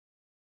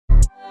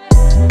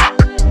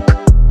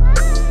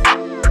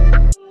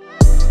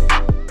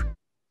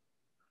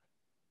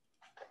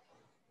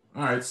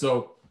All right.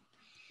 So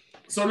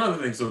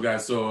another thing. So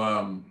guys, so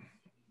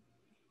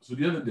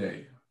the other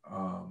day,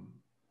 a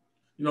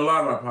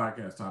lot of our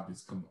podcast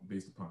topics come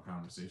based upon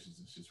conversations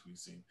and shit we've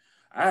seen.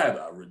 I had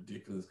a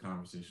ridiculous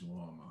conversation with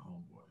one of my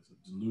homeboys, a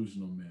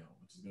delusional male,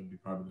 which is going to be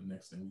probably the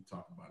next thing we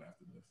talk about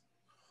after this.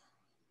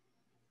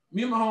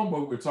 Me and my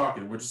homeboy, we're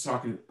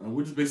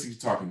just basically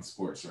talking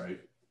sports, right?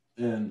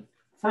 And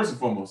first and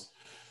foremost,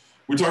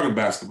 we're talking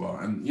basketball.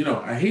 And,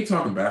 I hate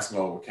talking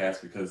basketball with Cass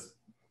because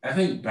I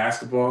think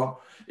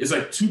basketball is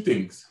like two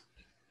things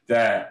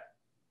that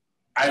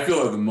I feel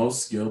are the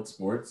most skilled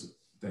sports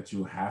that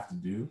you'll have to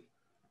do.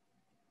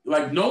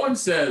 Like, no one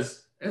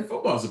says, and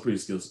football is a pretty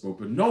skilled sport,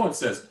 but no one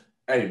says,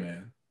 hey,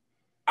 man,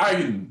 I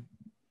can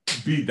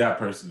beat that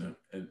person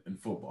in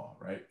football,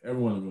 right?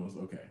 Everyone goes,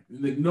 okay.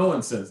 Like, no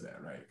one says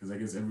that, right? Because I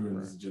guess everyone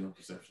has a general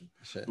perception.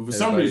 Shit. But for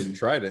some reason,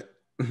 tried it.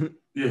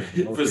 Yeah,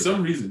 for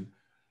some reason.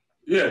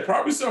 Yeah,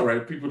 probably so,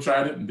 right? People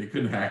tried it and they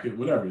couldn't hack it.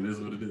 Whatever, it is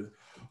what it is.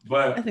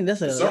 But I think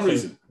that's some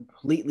reason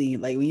completely,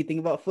 like, when you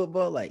think about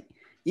football, like,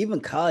 even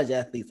college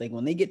athletes, like,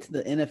 when they get to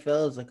the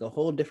NFL, it's like a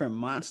whole different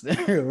monster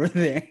over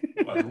there.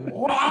 Like,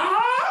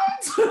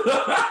 what?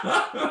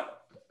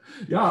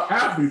 Y'all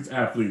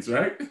athletes,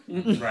 right?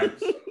 Right.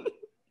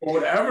 For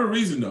whatever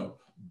reason, though,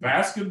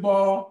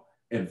 basketball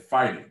and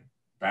fighting.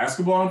 I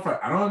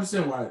don't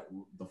understand why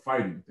the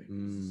fighting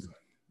thing. Like,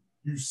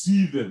 you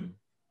see them.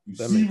 You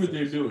see what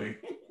they're doing.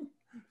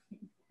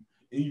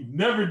 And you've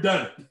never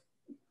done it.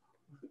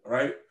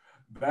 Right?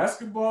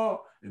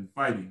 Basketball and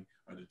fighting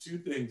are the two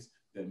things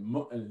that,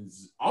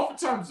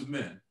 oftentimes the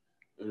men,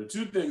 are the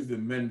two things that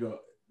men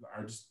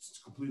are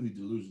just completely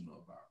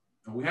delusional about.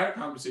 And we had a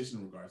conversation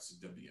in regards to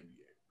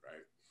WNBA,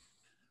 right?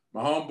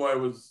 My homeboy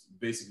was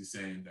basically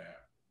saying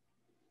that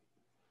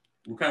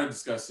we're kind of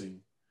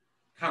discussing,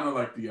 kind of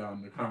like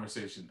the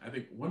conversation. I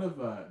think one of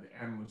the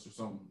analysts or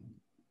something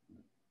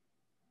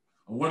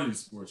on one of these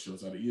sports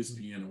shows, either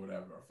ESPN or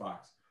whatever, or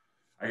Fox,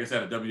 I guess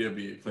had a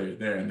WNBA player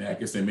there, and I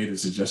guess they made a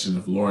suggestion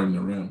of lowering the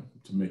rim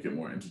to make it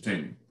more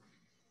entertaining.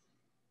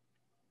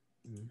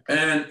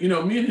 And,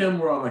 me and him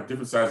were on like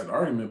different sides of the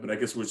argument, but I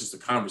guess it was just a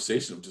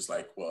conversation of just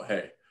like, well,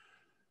 hey,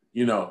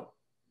 he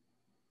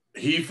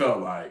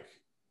felt like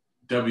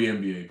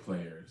WNBA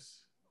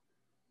players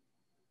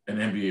and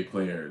NBA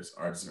players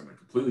are just on a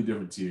completely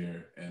different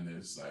tier, and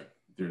there's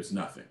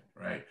nothing,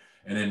 right?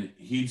 And then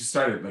he just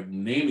started like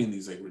naming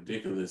these like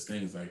ridiculous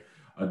things, like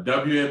a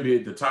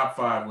WNBA, the top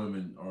 5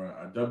 women or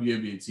a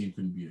WNBA team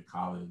couldn't be a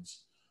college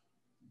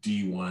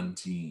D1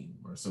 team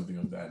or something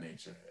of that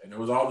nature, and there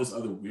was all this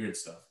other weird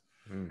stuff.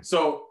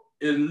 So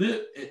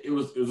it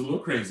was a little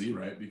crazy,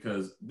 right?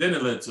 Because then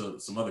it led to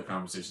some other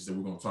conversations that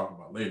we're going to talk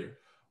about later.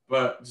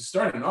 But just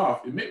starting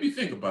off, it made me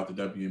think about the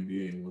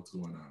WNBA and what's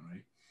going on,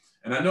 right?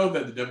 And I know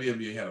that the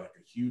WNBA had like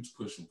a huge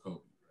push from Kobe,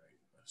 right?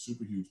 A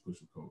super huge push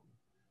from Kobe.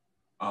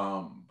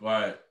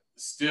 But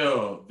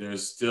still,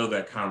 there's still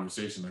that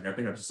conversation. Like, I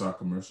think I just saw a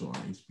commercial on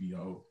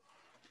HBO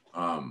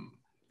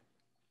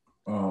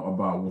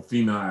about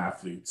female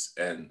athletes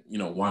and,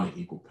 wanting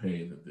equal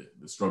pay,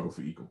 the struggle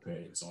for equal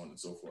pay and so on and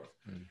so forth.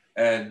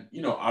 And,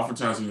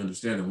 oftentimes we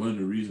understand that one of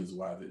the reasons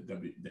why the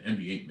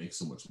NBA makes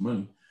so much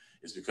money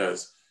is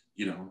because,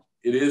 it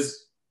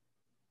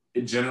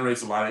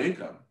generates a lot of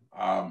income.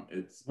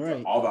 It's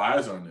right. All the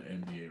eyes are on the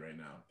NBA right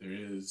now. There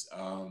is,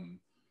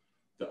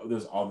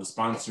 there's all the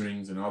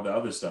sponsorings and all the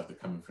other stuff that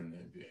coming from the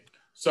NBA.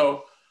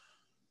 So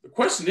the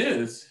question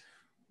is,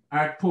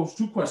 I posed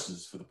 2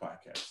 questions for the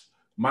podcast.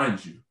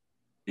 Mind you,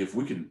 if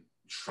we can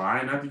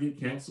try not to get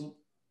canceled,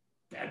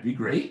 that'd be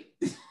great.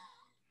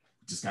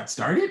 Just got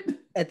started.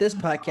 At this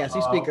podcast,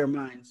 we speak our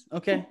minds.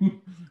 Okay.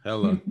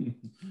 Hello.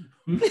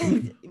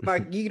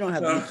 Mark, you don't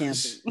have to be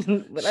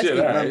canceled. But shit,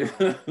 I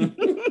speak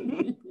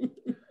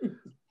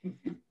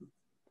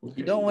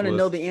You don't want to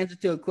know the answer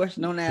to a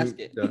question, don't ask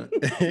it.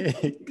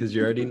 Because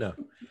you already know.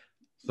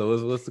 So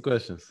what's the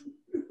questions?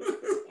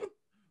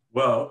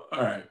 Well,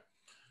 all right.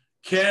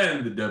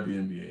 Can the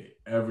WNBA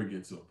ever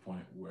get to a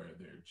point where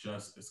they're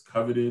just as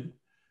coveted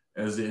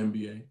as the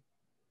NBA?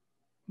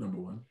 Number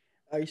one.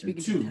 Are you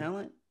speaking to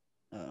talent?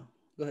 Oh,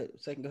 go ahead.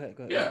 Second, go ahead.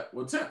 Yeah,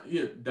 well,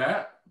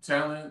 that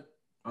talent,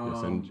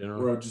 in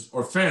general. or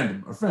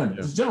fandom, yeah.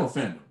 Just general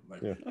fandom.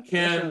 Like, yeah.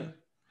 Can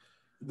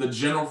the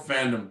general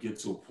fandom get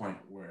to a point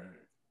where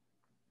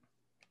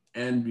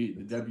the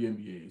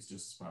WNBA is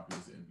just as popular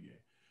as the NBA?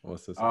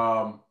 What's the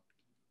second?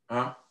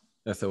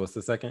 So what's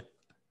the second?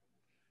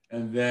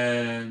 And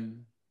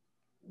then,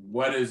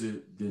 what is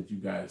it that you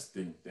guys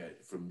think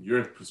that, from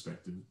your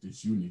perspective,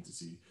 that you need to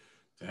see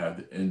to have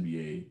the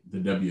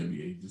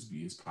WNBA just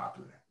be as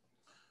popular?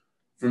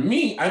 For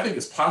me, I think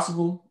it's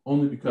possible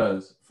only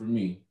because, for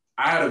me,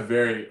 so I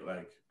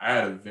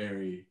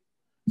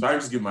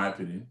just give my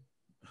opinion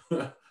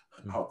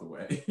out the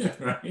way,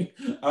 right?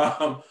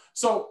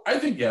 So I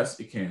think, yes,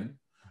 it can.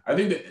 I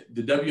think that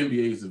the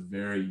WNBA is a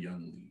very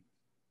young league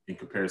in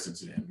comparison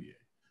to the NBA.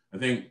 I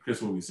think,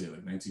 Chris, what we say,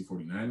 like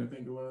 1949, I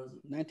think it was?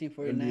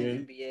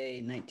 1949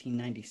 NBA,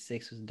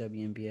 1996 was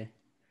WNBA.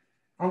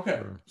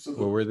 Okay. So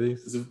what were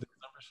these?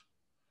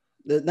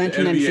 The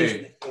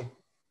 1996.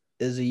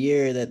 is a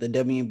year that the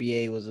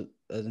WNBA was an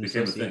Became a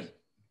association. thing.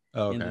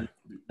 Oh, In okay.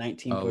 the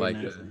 1949, Oh,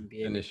 like the the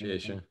NBA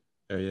initiation.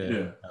 Oh, yeah.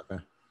 Yeah. Okay.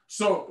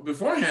 So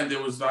beforehand,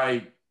 there was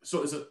like,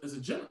 so it's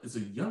a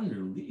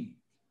younger league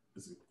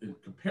in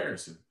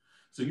comparison.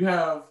 So you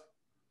have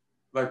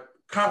like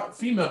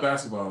female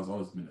basketball has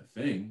always been a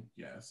thing.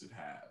 Yes, it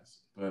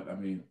has. But I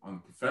mean, on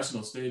the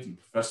professional stage and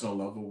professional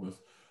level, with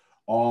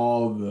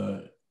all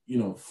the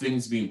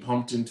things being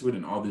pumped into it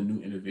and all the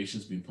new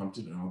innovations being pumped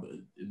in and all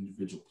the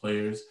individual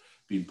players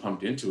being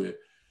pumped into it,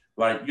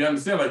 like you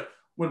understand, like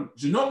when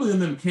Ginobili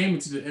and them came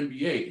into the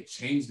NBA, it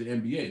changed the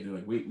NBA. They're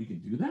like, wait, we can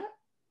do that?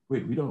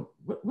 Wait, we don't.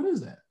 What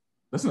is that?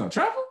 That's not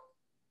travel.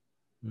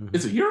 Mm-hmm.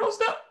 It's a Euro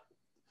step.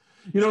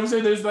 You know what I'm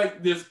saying?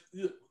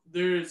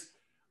 There's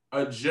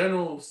a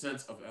general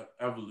sense of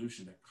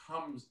evolution that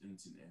comes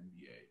into the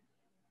NBA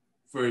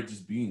for it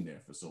just being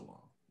there for so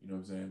long. You know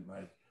what I'm saying?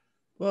 Like,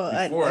 well,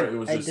 it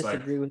was I just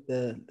disagree with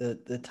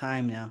the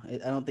time now. I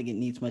don't think it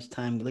needs much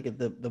time. Look at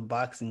the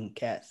boxing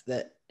cats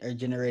that are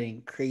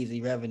generating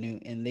crazy revenue,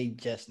 and they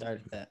just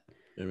started that.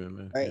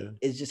 Right? Yeah.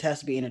 It just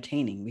has to be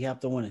entertaining. We have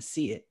to want to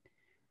see it.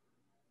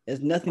 There's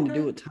nothing to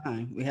do with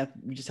time.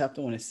 We just have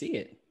to want to see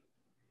it.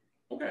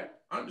 Okay,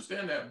 I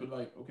understand that, but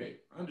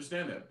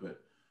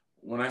but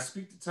when I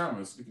speak to time,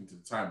 I'm speaking to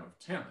the time of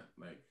talent,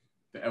 like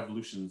the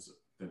evolutions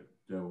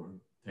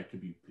that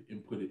could be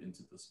inputted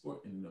into the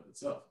sport in and of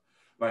itself.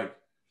 Like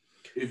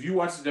if you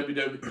watch the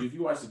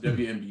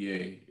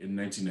WNBA in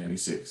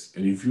 1996,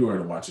 and if you were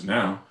to watch it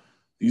now,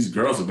 these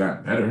girls have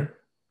gotten better.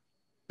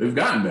 They've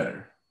gotten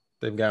better.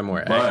 They've gotten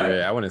more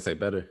accurate. I wouldn't say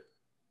better.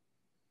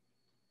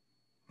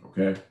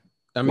 Okay.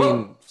 I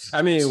mean,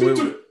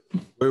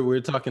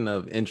 we're talking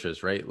of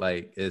interest, right?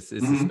 Like it's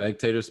a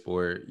spectator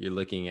sport. You're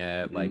looking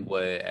at like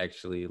what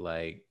actually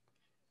like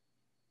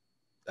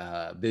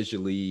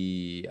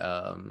visually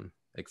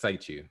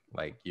excites you.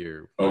 Like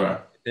you're paying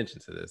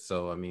attention to this.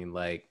 So I mean,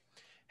 like,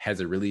 has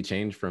it really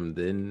changed from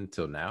then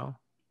till now?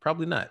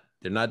 Probably not.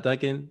 They're not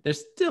dunking. They're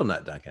still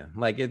not dunking.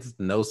 Like it's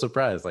no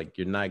surprise. Like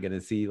you're not gonna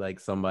see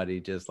like somebody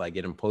just like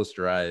getting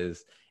posterized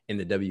in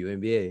the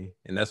WNBA,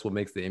 and that's what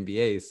makes the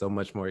NBA so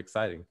much more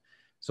exciting.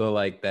 So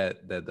like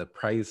that the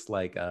price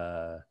like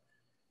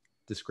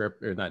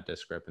disparity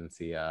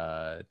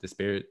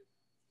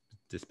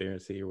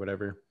or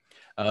whatever.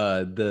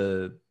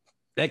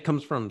 That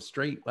comes from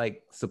straight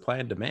like supply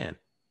and demand.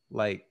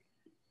 Like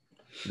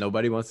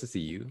nobody wants to see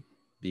you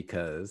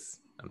because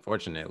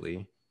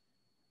unfortunately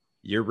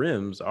your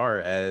rims are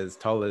as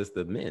tall as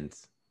the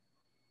men's.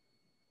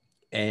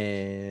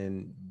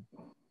 And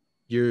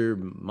your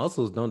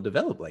muscles don't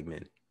develop like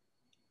men.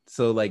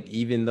 So like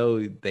even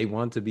though they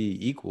want to be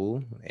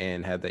equal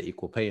and have that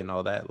equal pay and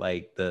all that,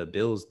 like the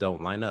bills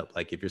don't line up.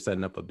 Like if you're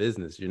setting up a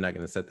business, you're not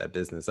going to set that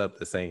business up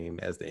the same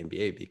as the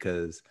NBA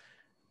because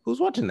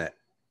who's watching that?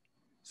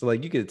 So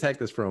like you could attack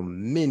this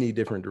from many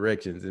different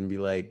directions and be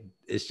like,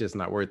 it's just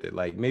not worth it.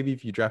 Like maybe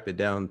if you drop it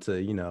down to,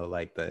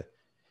 like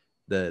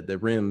the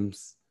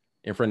rims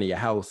in front of your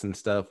house and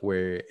stuff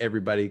where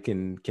everybody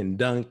can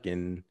dunk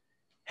and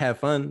have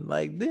fun,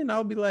 like then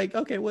I'll be like,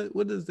 okay,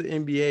 what does the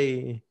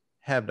NBA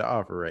have to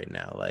offer right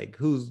now? Like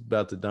who's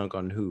about to dunk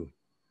on who?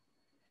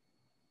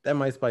 That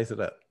might spice it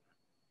up.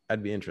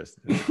 I'd be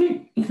interested.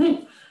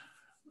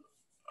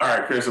 All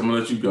right, Chris, I'm gonna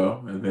let you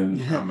go, and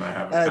then I might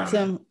have a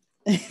Tim.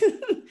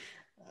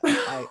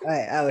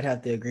 I would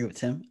have to agree with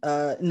Tim.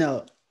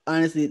 No,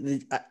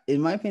 honestly,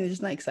 in my opinion, it's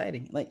just not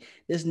exciting. Like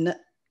there's no.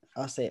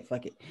 I'll say it.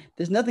 Fuck it.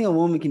 There's nothing a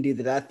woman can do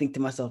that I think to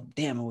myself,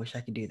 damn, I wish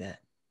I could do that.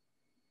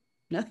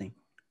 Nothing.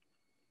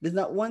 There's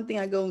not one thing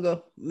I go and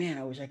go, man,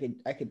 I wish I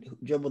could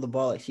dribble the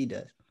ball like she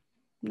does.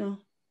 No.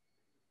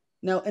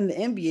 Now in the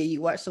NBA,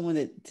 you watch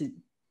someone to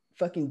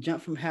fucking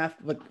jump from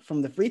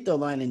from the free throw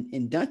line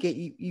and dunk it.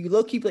 You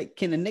low keep like,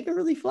 can a nigga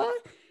really fly?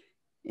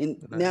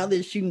 And now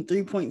they're shooting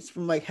 3 points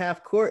from like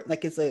half court,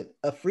 like it's a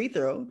free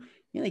throw.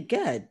 You're like,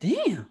 God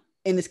damn.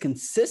 And it's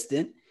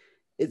consistent.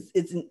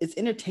 It's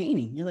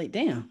entertaining. You're like,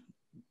 damn,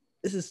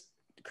 this is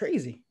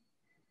crazy.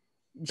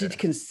 Yeah. To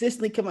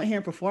consistently come out here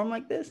and perform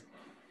like this,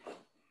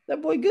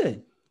 that boy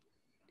good.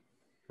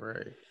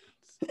 Right.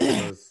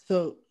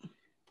 So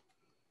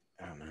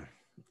I don't know.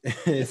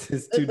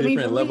 it's two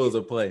different levels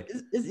of play.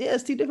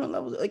 It's two different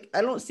levels. Like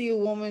I don't see a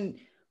woman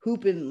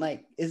hooping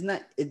like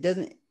it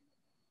doesn't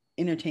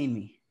entertain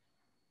me.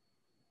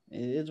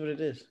 It is what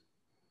it is.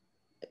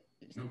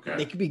 Okay.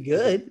 They could be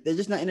good. They're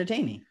just not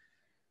entertaining.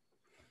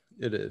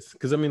 It is.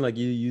 Because I mean, like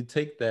you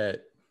take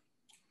that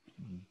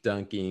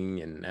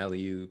dunking and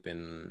alley-oop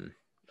and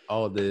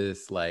all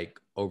this like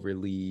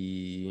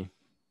overly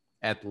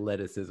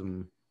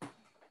athleticism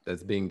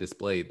that's being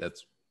displayed,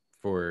 that's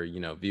for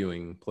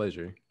viewing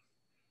pleasure.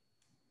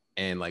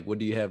 And like what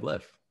do you have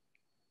left?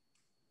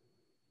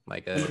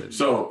 Like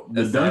so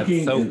the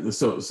dunking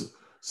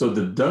so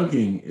the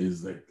dunking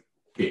is like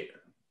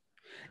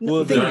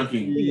well,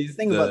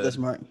 think about this,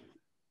 Mark.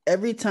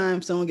 Every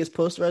time someone gets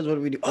posterized, what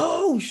do we do?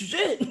 Oh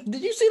shit!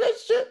 Did you see that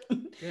shit?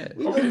 Yeah.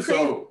 Okay,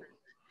 so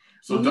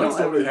dunks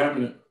don't really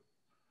happen.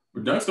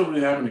 But dunks don't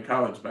really happen in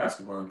college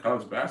basketball. And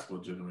college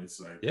basketball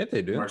generates Yeah,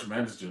 they do. March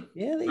Madness.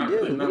 Yeah, they not do.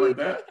 Really, not What like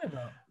are you that. talking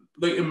about?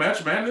 Like in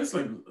March Madness,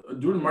 like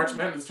during the March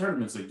Madness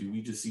tournaments, like do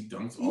we just see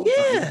dunks all the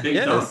Yeah. time? They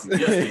Yes. dunk.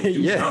 Yes, they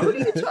do Yeah. dunk. What are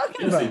you talking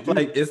Yes, they about? do.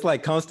 Like it's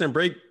like constant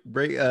break.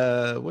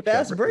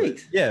 Fast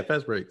breaks. Yeah,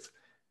 fast breaks.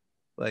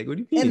 Like what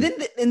do you mean?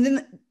 And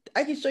then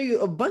I can show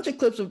you a bunch of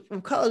clips of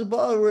college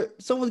ball where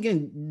someone's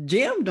getting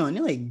jammed on.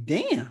 You're like,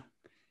 damn.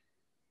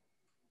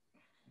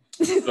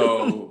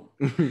 So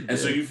Yeah.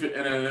 so you feel,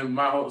 and then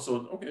my whole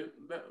okay,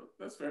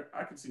 that's fair.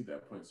 I can see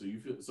that point. So you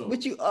feel so,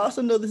 But you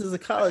also know this is a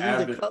college.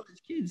 These are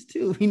college kids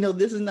too. We know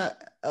this is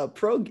not a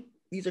pro.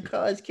 These are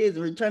college kids.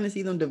 We're trying to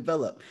see them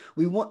develop.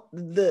 We want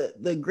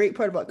the great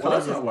part about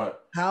college is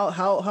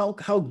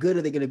how good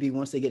are they going to be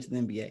once they get to the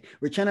NBA?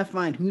 We're trying to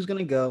find who's going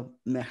to go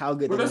and how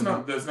good. Well, that's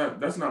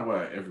not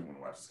why everyone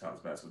watches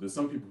college basketball. There's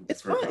some people who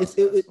it's prefer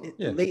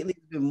fun. Lately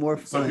it's been more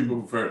fun. Some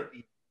people prefer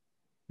it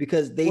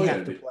because they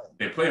have to play.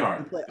 They play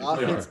hard. They play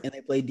offense and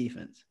they play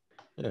defense.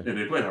 Yeah,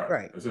 they play hard.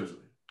 Right. Essentially.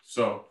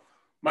 So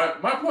my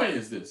point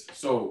is this.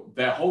 So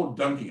that whole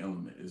dunking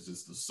element is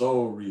just the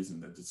sole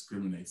reason that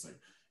discriminates. Like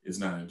it's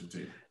not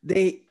entertaining.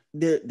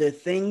 They're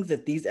things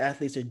that these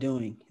athletes are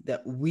doing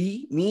that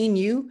me and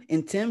you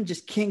and Tim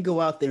just can't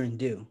go out there and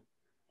do.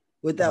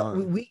 Without I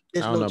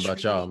don't know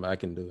about y'all, but I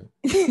can do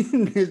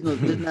it. there's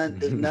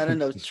not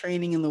enough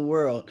training in the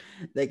world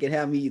that could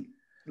have me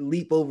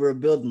leap over a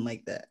building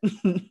like that.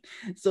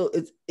 So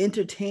it's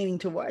entertaining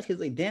to watch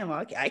because like, damn,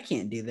 I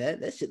can't do that.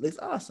 That shit looks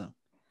awesome.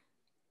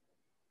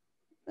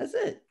 That's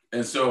it.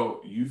 And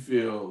so you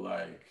feel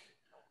like,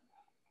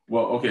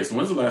 well, okay. So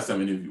when's the last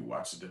time any of you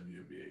watched a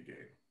WNBA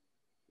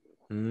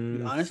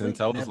game? Honestly,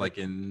 since I was like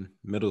in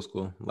middle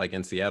school, like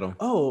in Seattle.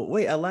 Oh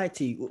wait, I lied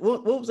to you.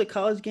 What was the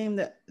college game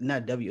that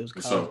not W? It was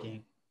a college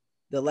game.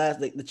 The last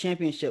the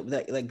championship.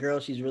 That girl,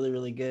 she's really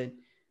really good.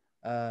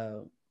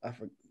 I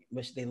forget,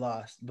 but they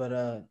lost.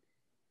 But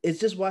it's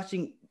just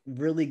watching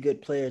really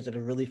good players that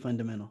are really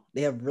fundamental.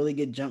 They have really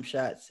good jump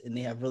shots and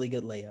they have really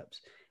good layups,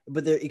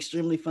 but they're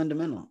extremely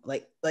fundamental.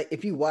 Like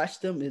if you watch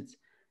them, it's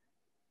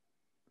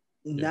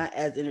not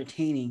as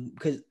entertaining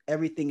because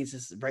everything is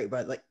just right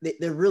by like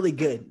they're really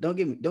good. Don't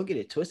get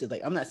it twisted.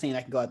 Like I'm not saying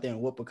I can go out there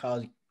and whoop a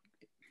college.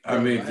 I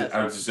mean, that's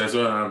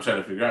what I'm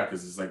trying to figure out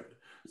because it's like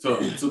so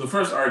the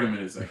first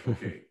argument is like,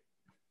 okay,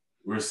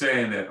 we're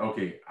saying that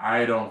okay,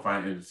 I don't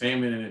find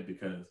entertainment in it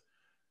because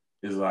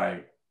it's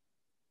like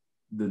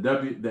the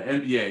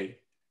NBA,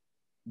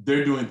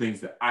 they're doing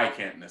things that I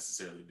can't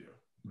necessarily do,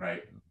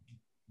 right?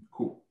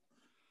 Cool.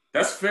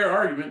 That's a fair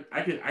argument.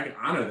 I can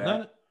honor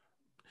that.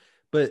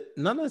 But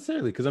not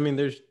necessarily, because I mean,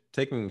 there's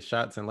taking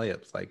shots and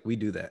layups. Like we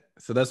do that,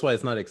 so that's why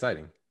it's not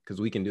exciting because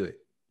we can do it.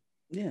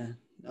 Yeah,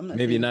 I'm not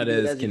maybe not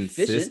as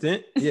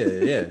consistent.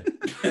 Yeah.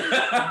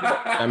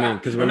 I mean,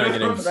 because we're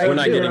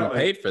not getting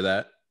paid for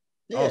that.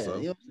 Yeah,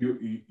 also,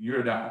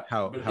 you're not.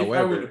 However, if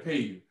I were to pay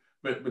you,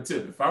 but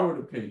Tim, if I were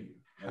to pay you,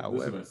 however,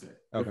 this is what I said.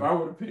 Okay. If I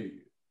were to pay you,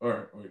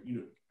 or you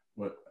know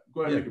what?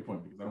 Go ahead and make your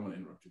point because I don't want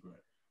to interrupt you. Go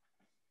ahead.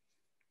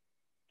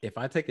 If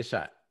I take a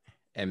shot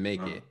and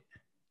make it.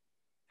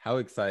 How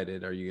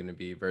excited are you going to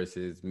be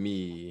versus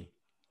me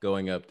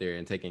going up there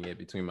and taking it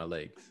between my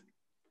legs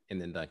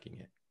and then dunking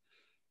it?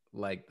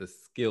 Like the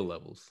skill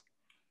levels.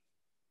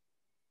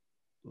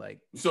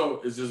 Like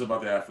so it's just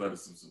about the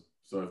athleticism.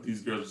 So if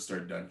these girls just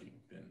start dunking,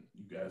 then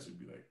you guys would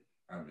be like,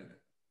 I'm in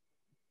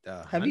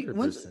it. Have you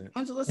when's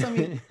the last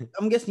time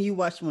I'm guessing you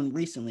watched one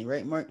recently,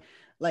 right, Mark?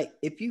 Like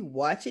if you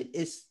watch it,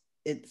 it's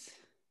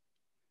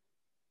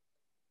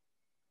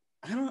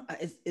I don't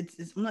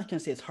it's I'm not gonna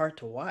say it's hard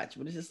to watch,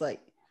 but it's just like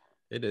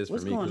it is for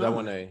me because I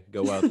want to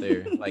go out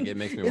there. Like it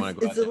makes me want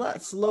to go. It's a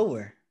lot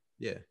slower.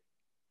 Yeah,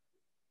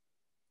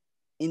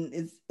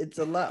 and it's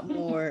a lot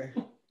more.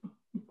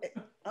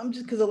 I'm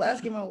just because the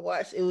last game I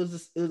watched, it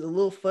was a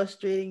little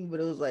frustrating, but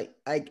it was like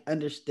I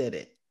understood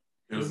it.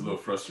 It was a little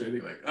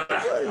frustrating, like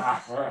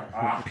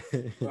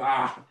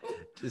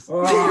just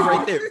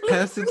right there,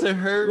 pass it to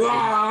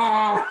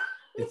her.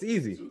 It's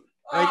easy.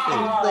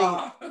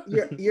 Right there.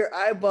 Like your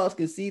eyeballs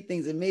can see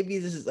things, and maybe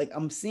this is like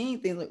I'm seeing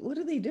things like, what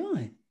are they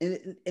doing?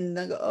 And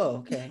I go, oh,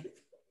 okay.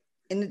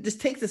 And it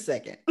just takes a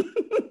second.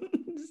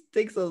 It just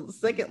takes a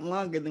second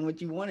longer than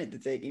what you want it to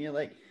take. And you're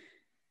like,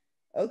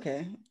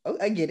 okay, oh,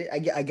 I get it.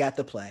 I got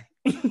the play.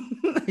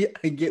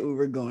 I get where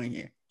we're going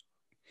here.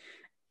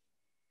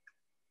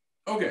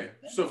 Okay,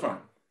 so fine.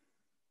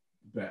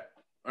 Bet.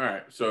 All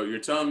right. So you're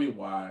telling me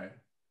why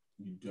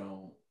you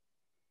don't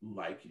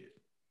like it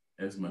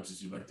as much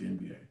as you like the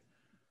NBA.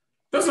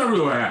 That's not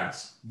really what I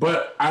asked,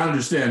 but I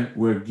understand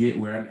we're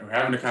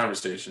having a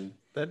conversation.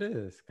 That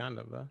is kind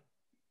of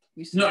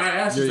No, I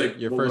asked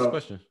your first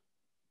question.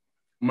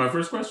 My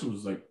first question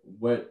was like,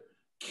 what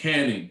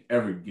can it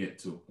ever get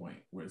to a point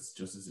where it's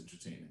just as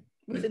entertaining?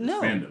 We said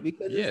no,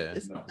 because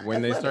it's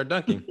when they start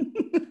dunking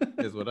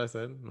is what I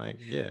said. Like,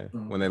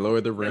 when they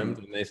lower the rims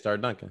and they start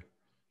dunking.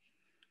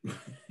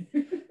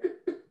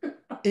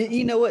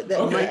 You know what?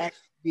 That might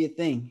actually be a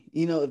thing.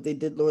 You know, if they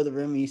did lower the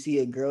rim and you see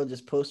a girl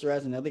just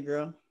posterize another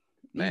girl,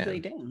 you'd be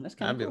like, damn, that's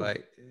kind of cool. I'd be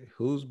like,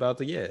 who's about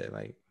to get it?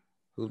 Like,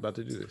 Who's about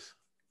to do this?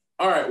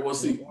 All right. Well,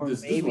 see, Or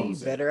this maybe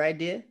is better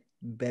idea,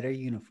 better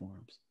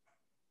uniforms.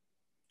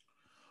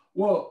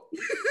 Well,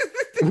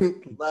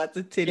 Lots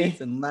of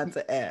titties and lots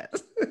of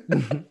ass.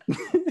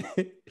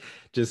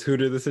 Just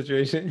hooter the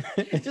situation.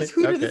 Just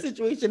hooter the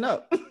situation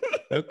up.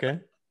 Okay.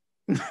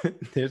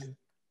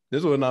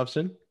 There's one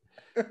option.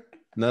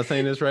 Not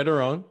saying it's right or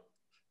wrong.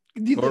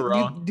 Do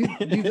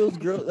those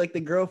girls, like the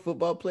girl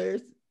football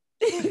players?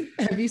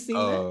 Have you seen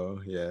that?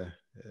 Oh yeah.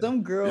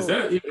 Some girl is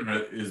that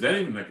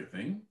even like a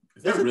thing?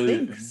 Is that That's really a a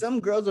thing. thing? Some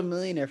girl's a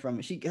millionaire from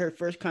it. Her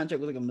first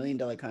contract was like $1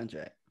 million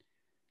contract.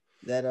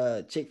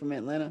 That chick from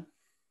Atlanta.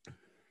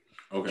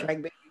 Okay.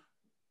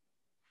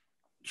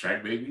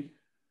 Track baby.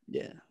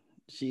 Yeah,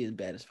 she is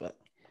bad as fuck.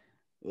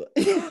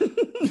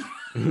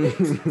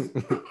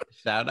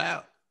 Shout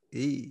out.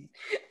 I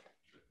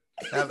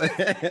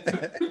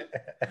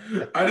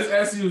just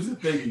asked you as a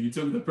thing. You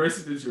took the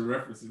person that you're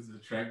referencing as a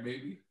track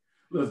baby.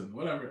 Listen,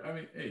 whatever. I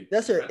mean, hey,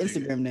 that's her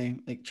Instagram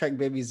name, like Track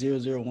Baby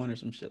 001 or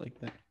some shit like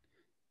that.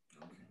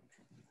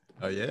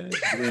 Oh yeah,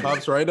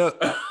 pops right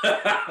up.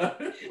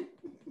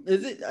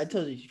 Is it? I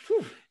told you.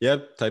 Whew.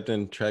 Yep, typed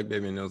in Track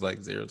Baby and it was like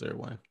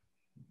 001.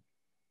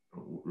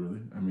 Oh,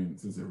 really? I mean,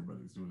 since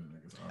everybody's doing it,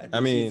 I guess. I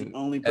mean, she's the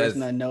only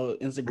person I know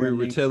Instagram.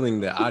 We were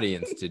telling the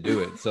audience to do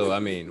it, so I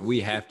mean,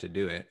 we have to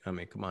do it. I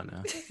mean, come on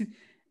now.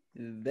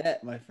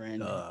 That, my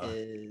friend,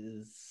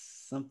 is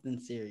something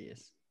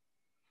serious.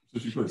 So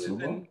she plays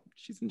football?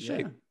 She's in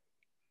shape.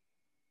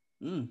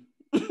 Yeah.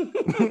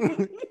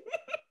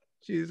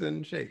 She's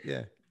in shape,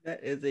 yeah.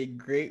 That is a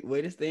great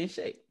way to stay in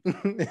shape.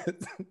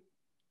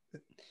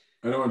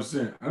 I don't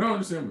understand. I don't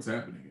understand what's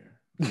happening here.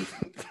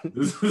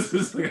 This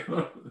is like,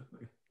 I'm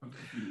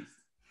confused.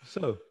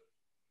 So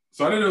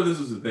I didn't know this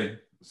was a thing.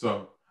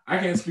 So I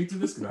can't speak to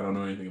this because I don't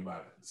know anything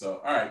about it.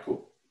 So all right,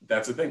 cool.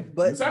 That's a thing.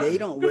 But they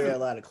don't wear a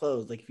lot of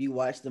clothes. Like if you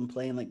watch them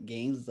playing like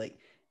games, like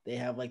they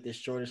have like the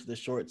shortest of the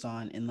shorts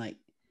on, and like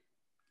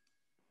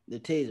the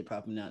titties are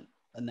popping out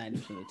 90%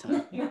 of the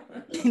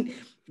time.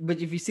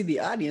 But if you see the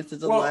audience,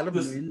 there's a lot of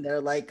men that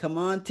are like, "Come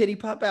on, titty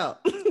pop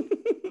out."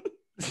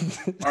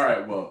 All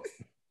right, well,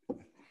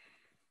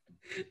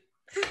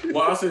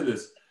 I'll say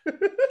this.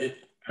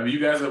 I mean, you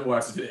guys have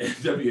watched the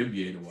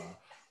WNBA in a while,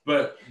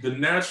 but the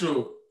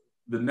natural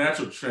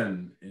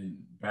trend in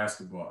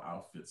basketball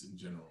outfits in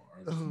general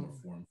are just more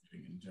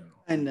form-fitting in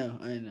general. I know.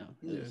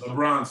 Yeah.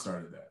 LeBron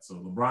started that. So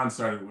LeBron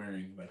started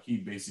wearing, like, he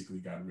basically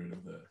got rid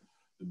of the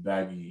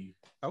baggy.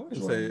 I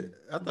wouldn't say.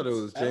 I thought it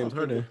was James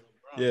Harden.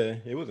 Yeah,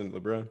 it wasn't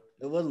LeBron.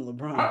 It wasn't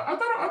LeBron. I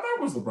thought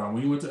it was LeBron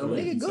when he went to LA.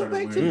 He go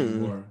back to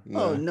more.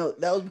 Oh no,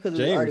 that was because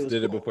James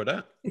did it before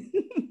that.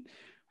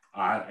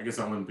 I guess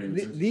I wasn't paying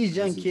attention. These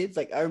young kids,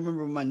 like I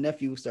remember when my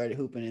nephew started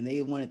hooping and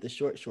they wanted the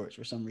short shorts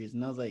for some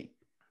reason. I was like,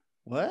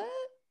 what?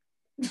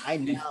 I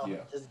now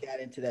just got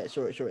into that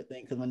short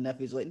thing because my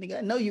nephew's like, nigga,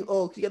 I know you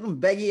old because you got them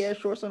baggy ass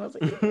shorts on. I was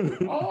like,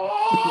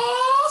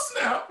 oh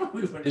snap!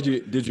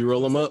 Did you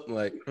roll them up?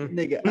 Like,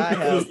 nigga, I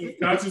have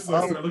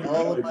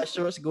all of my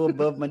shorts go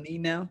above my knee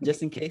now,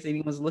 just in case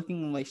anyone's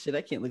looking. I'm like, shit,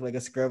 I can't look like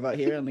a scrub out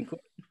here on the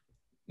court.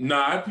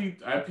 Nah, I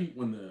peeped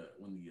when the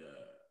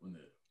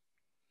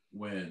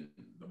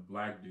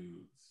black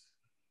dudes.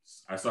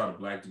 I saw the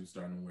black dudes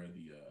starting to wear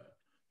the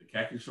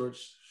khaki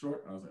shorts. I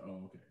was like,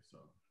 oh okay, so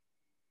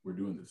we're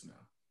doing this now.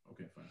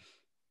 Okay, fine.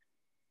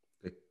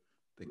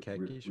 The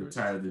khaki shorts.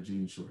 Retired the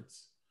jean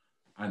shorts.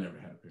 I never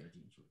had a pair of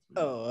jean shorts.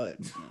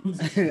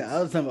 I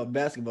was talking about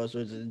basketball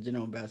shorts and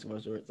general basketball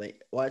shorts.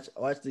 Like watch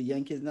the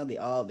young kids now.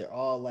 They're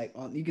all like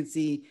on. You can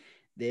see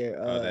their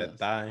that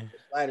thigh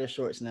slider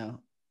shorts now.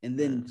 And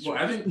then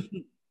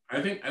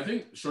I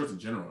think shorts in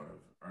general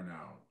are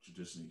now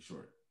traditionally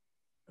short.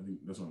 I think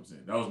that's what I'm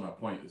saying. That was my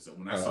point. Is that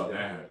when I saw that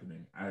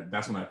happening,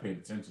 that's when I paid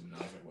attention. And I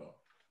was like, well,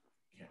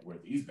 can't wear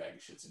these baggy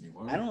shits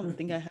anymore. I don't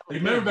think I have.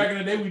 Remember back in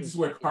the day, we just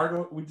wear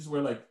cargo. We just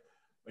wear like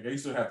I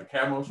used to have the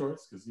camo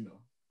shorts because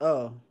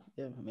Oh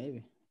yeah,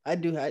 maybe I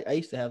do. I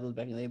used to have those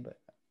back in the day, but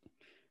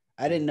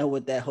I didn't know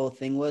what that whole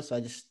thing was, so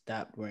I just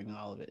stopped wearing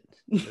all of it.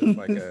 It's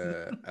like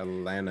a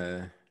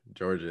Atlanta,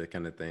 Georgia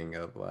kind of thing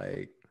of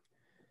like.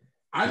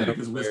 I did it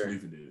because Wiz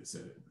Khalifa did it,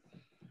 said it.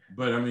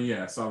 But I mean,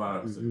 yeah, I saw a lot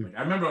of it. Like,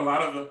 I remember a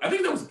lot of the. I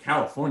think that was a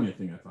California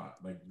thing. I thought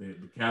like the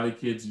Cali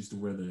kids used to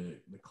wear the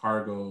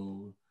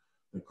cargo,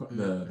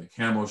 the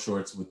camo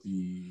shorts with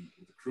the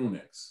crew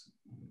necks.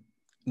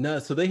 No,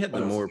 so they had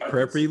the more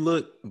preppy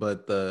look,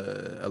 but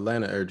the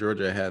Atlanta or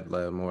Georgia had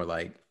more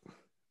like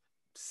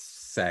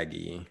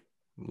saggy,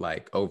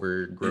 like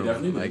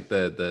overgrown, like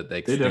the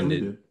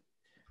extended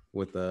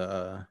with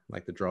the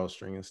like the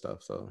drawstring and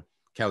stuff. So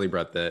Cali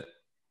brought that,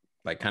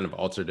 like kind of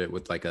altered it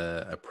with like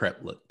a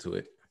prep look to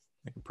it,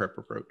 like a prep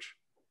approach.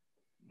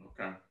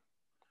 Okay.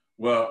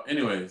 Well,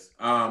 anyways,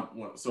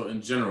 so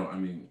in general, I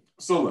mean,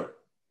 look,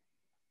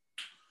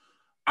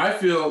 I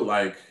feel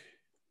like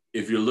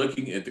if you're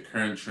looking at the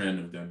current trend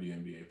of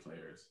WNBA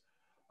players,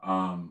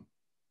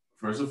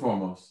 first and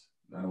foremost,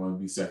 I don't want to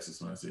be sexist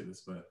when I say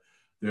this, but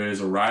there is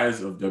a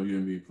rise of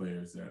WNBA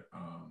players that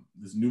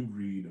this new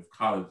breed of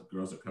college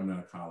girls that are coming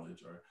out of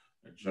college or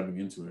are jumping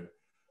into it.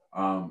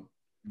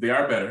 They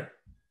are better.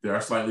 they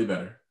are slightly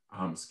better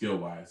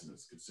skill-wise as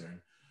it's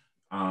concerned.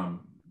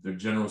 Their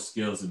general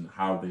skills and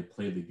how they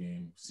play the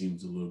game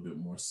seems a little bit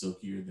more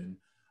silkier than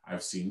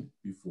I've seen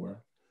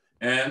before.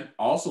 And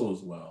also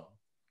as well,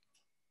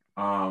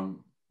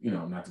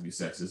 not to be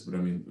sexist, but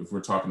I mean, if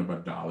we're talking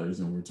about dollars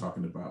and we're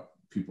talking about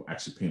people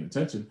actually paying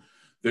attention,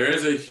 there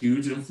is a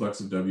huge influx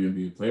of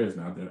WNBA players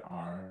now that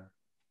are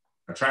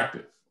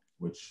attractive,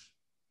 which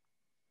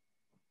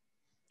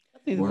I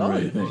think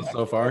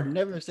so far. I've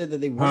never said that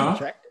they weren't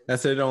attractive. I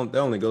said they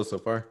only go so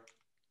far.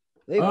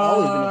 They've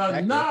always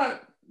been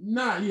attractive.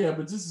 Not yeah,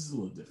 but this is a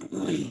little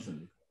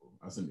different.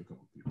 I'll send you a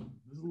couple people.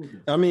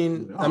 I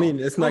mean,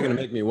 it's not gonna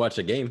make me watch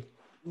a game.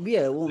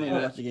 Yeah, it won't make me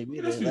watch a game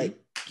either. Like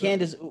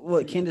Candace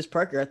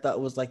Parker, I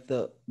thought was like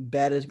the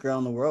baddest girl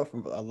in the world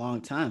for a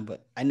long time,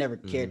 but I never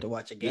cared to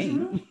watch a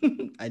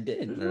game. I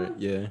did. Right,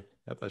 yeah,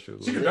 I thought she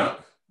was. She could dunk.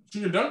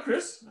 She could dunk,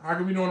 Chris. How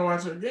come we don't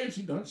want to watch her game?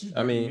 She dunk. She's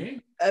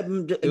game.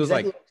 It was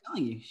like, what I'm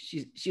telling you.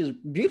 She was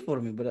beautiful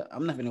to me, but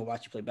I'm not gonna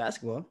watch you play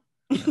basketball.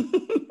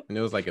 And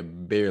it was like a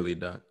barely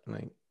dunk.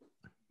 Like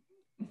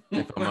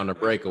if I'm on a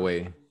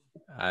breakaway,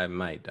 I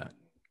might dunk.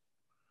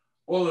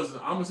 Well, listen,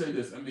 I'm gonna say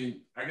this. I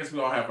mean, I guess we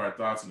all have our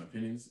thoughts and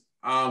opinions.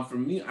 For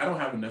me, I don't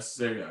have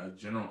a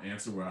general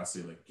answer where I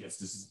say like, yes,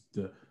 this is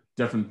the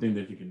definite thing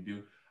that you can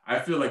do. I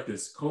feel like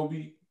this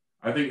Kobe.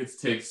 I think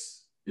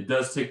it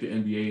does take the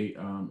NBA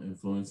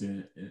influence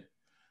in it.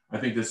 I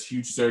think this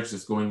huge surge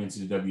that's going into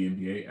the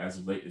WNBA as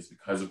of late is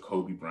because of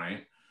Kobe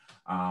Bryant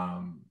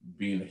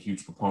being a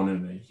huge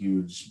proponent and a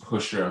huge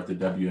pusher of the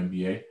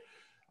WNBA.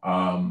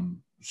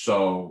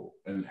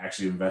 And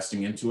actually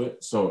investing into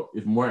it. So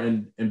if more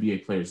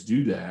NBA players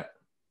do that,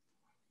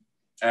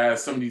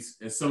 as some of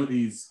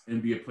these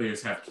NBA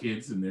players have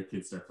kids and their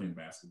kids start playing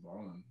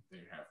basketball and they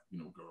have,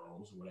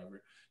 girls or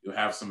whatever, you'll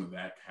have some of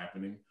that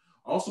happening.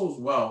 Also as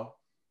well,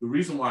 the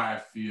reason why I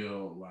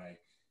feel like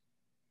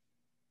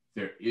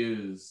there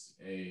is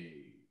a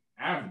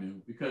avenue,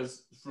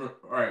 because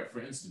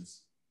for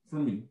instance, for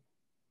me,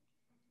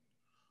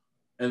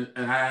 and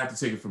I have to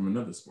take it from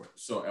another sport.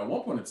 So at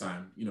one point in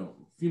time,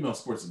 female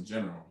sports in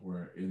general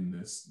were in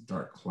this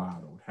dark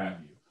cloud or what have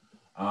you.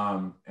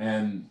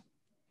 And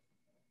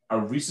a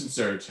recent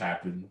surge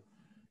happened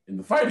in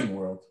the fighting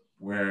world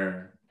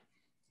where,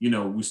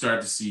 we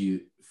started to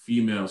see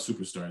female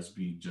superstars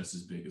be just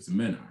as big as the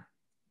men are.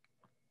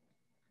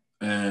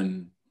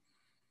 And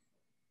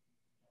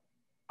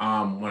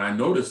when I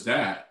noticed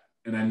that,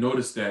 and I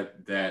noticed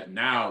that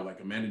now,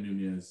 like Amanda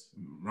Nunes,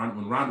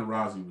 when Ronda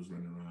Rousey was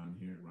running around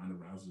here, Ronda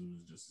Rousey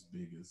was just as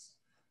big as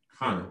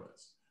Conor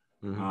was.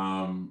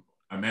 Mm-hmm.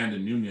 Amanda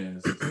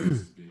Nunes is just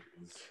as big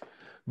as,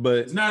 but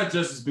it's not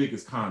just as big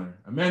as Conor.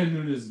 Amanda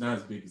Nunes is not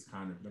as big as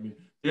Conor. But I mean,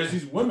 there's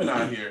these women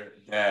out here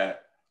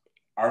that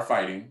are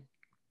fighting,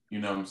 you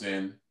know what I'm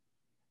saying,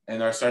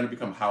 and are starting to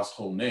become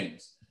household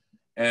names.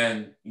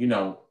 And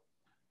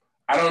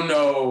I don't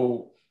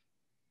know.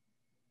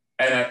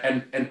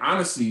 And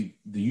honestly,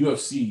 the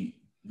UFC,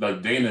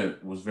 like Dana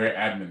was very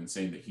adamant in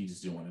saying that he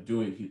just didn't want to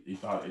do it. He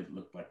thought it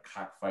looked like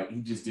cockfight.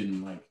 He just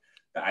didn't like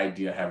the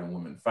idea of having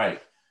women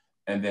fight.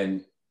 And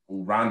then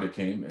Ronda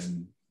came,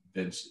 and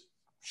then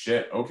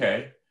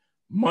okay,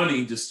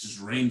 money just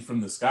rained from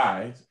the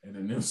sky, and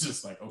then it was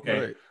just like, okay,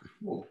 right.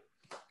 Cool.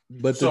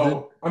 But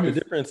the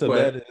difference of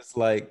that is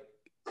like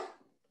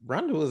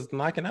Ronda was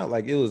knocking out,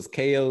 like it was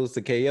KOs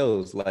to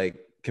KOs.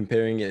 Like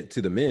comparing it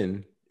to the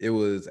men, it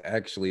was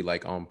actually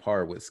like on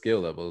par with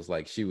skill levels.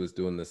 Like she was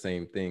doing the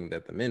same thing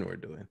that the men were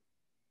doing.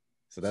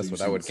 So that's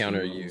what I would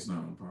counter you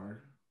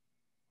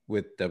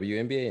with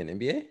WNBA and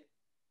NBA.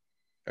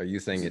 Are you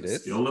saying it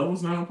is? Skill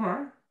levels not on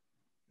par?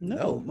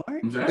 No,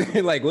 Mark.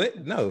 Like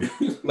what? No.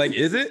 Like,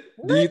 is it?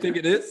 Do you think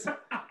it is?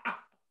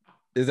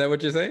 Is that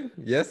what you're saying?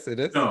 Yes, it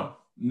is. No.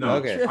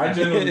 Okay. I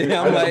genuinely.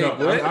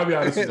 I'll be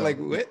honest with you. Like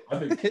what? I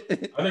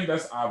think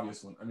that's the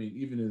obvious one. I mean,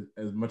 even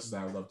as much as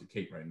I love the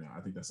cake right now, I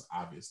think that's the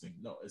obvious thing.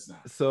 No, it's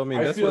not. So I mean,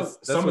 I feel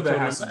some of that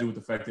has to do with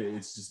the fact that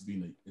it's just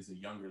it's a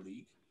younger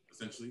league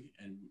essentially,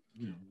 and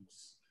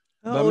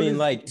I mean,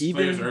 like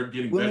even players are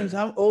getting better.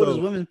 How old is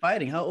women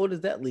fighting? How old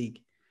is that league?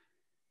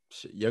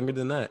 Younger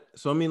than that.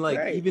 So I mean,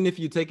 like even if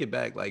you take it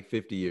back like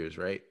 50 years,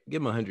 right?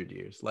 Give them 100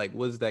 years. Like,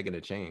 what is that going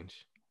to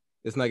change?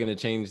 It's not going to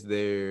change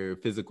their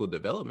physical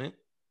development.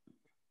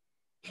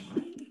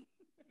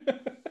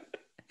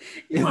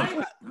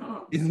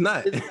 It's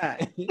not.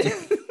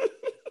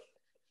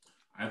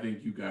 I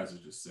think you guys are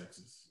just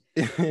sexist.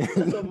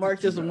 That's what Mark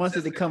just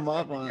wanted to come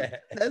up on.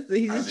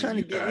 He's just trying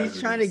to get. He's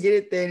trying to get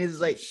it there, and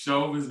he's like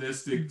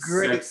chauvinistic,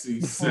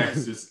 sexy,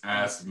 sexist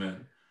ass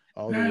men.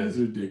 That is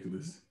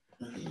ridiculous.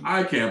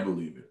 I can't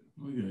believe it.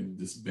 We're gonna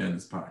disband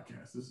this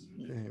podcast. This is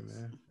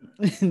ridiculous.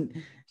 Hey,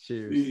 man.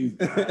 Cheers.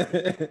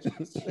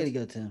 Way to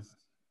go, Tim.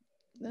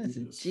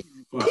 Listen, Jesus.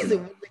 What's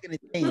gonna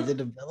change the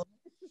development?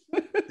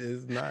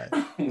 It's not.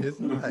 It's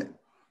not.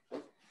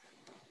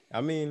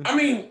 I mean,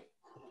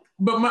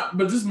 but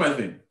this is my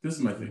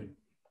thing.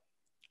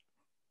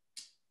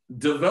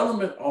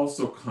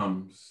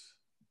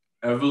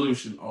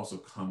 Evolution also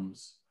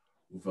comes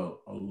with a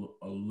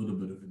little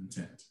bit of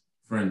intent.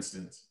 For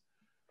instance,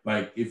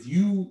 Like if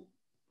you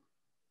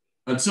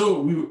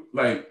until we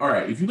like, all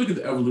right, if you look at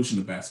the evolution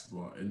of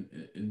basketball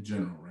in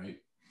general, right?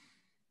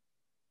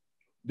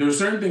 There are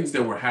certain things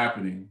that are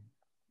happening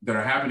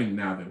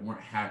now that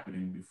weren't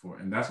happening before.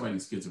 And that's why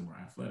these kids are more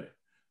athletic.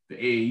 The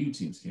AAU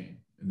teams came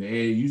and the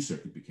AAU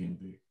circuit became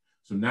big.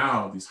 So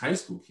now these high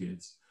school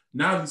kids,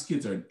 now these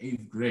kids are in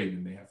 8th grade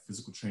and they have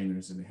physical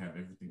trainers and they have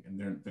everything.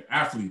 And they're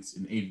athletes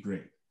in 8th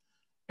grade.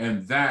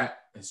 And that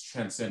has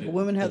transcended. But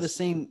women have the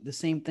same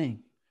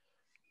thing.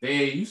 The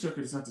AAU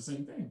circuit is not the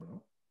same thing,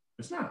 bro.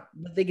 It's not.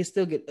 But they can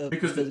still get a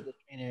physical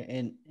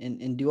trainer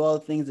and do all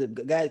the things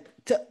that guys.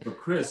 But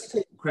Chris,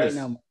 right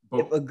now,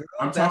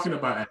 I'm talking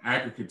about an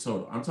aggregate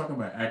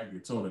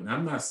total. And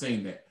I'm not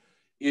saying that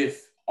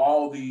if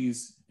all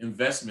these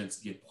investments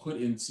get put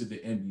into the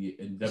NBA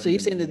and WNBA, so you're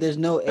saying that there's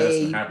no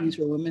AAU piece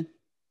for women?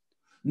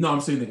 No,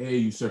 I'm saying the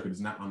AAU circuit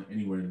is not on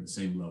anywhere in the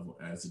same level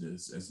as it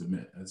is as the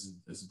men as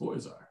the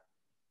boys are,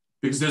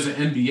 because there's an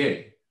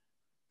NBA,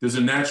 there's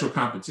a natural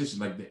competition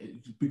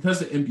because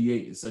the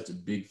NBA is such a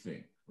big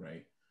thing,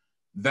 right?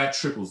 That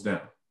trickles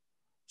down.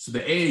 So the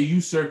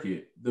AAU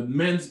circuit, the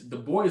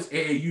boys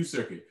AAU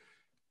circuit,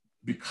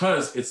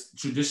 because it's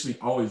traditionally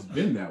always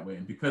been that way,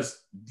 and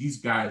because these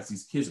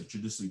kids are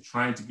traditionally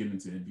trying to get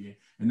into the NBA,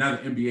 and now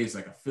the NBA is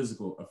like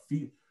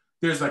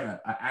there's like an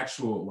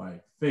actual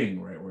like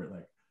thing, right, where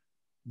like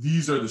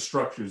these are the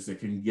structures that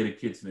can get a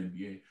kid to the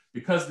NBA,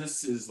 because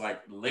this is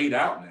like laid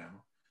out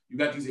now. You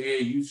got these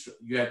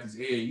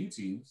AAU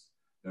teams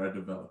that are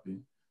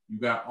developing. You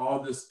got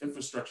all this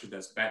infrastructure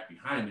that's back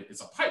behind it.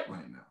 It's a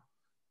pipeline now.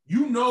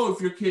 You know,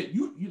 if your kid,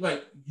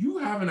 you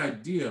have an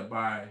idea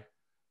by,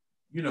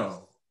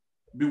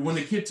 when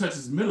the kid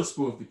touches middle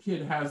school, if the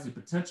kid has the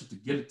potential to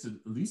get it to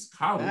at least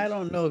college. I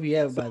don't know if you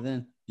have it by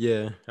then.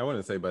 Yeah, I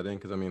wouldn't say by then,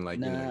 because I mean, like,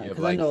 you have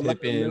like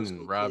Pippen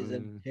and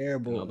Robin,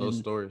 terrible, and all those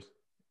stories.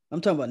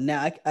 I'm talking about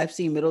now. I've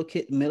seen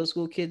middle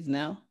school kids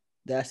now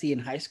that I see in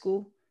high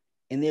school,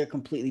 and they're a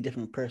completely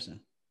different person.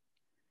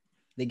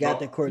 They got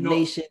their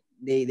coordination.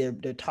 They're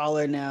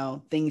taller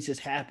now. Things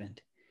just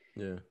happened.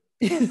 Yeah.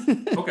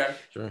 Okay.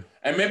 Sure.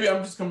 And maybe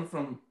I'm just coming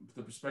from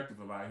the perspective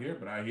of I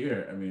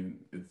mean,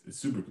 it's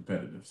super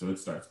competitive. So it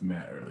starts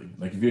mad early.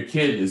 Like if your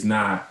kid is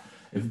not,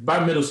 if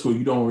by middle school,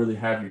 you don't really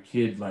have your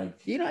kid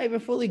like. You're not even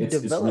fully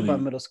developed by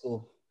middle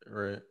school.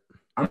 Right.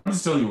 I'm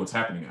just telling you what's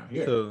happening out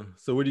here.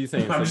 So what are you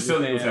saying? I'm just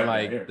telling you what's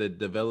happening like the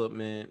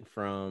development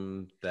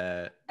from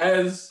that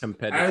as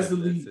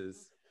competitive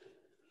is.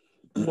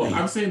 Well,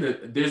 I'm saying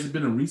that there's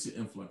been a recent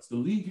influx. The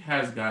league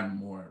has gotten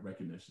more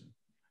recognition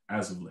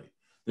as of late.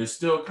 They're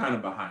still kind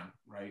of behind,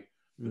 right?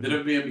 Mm-hmm. The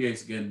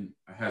WNBA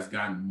has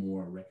gotten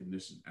more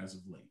recognition as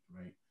of late,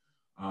 right?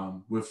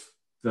 With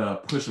the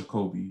push of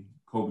Kobe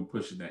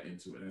pushing that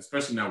into it, and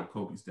especially now with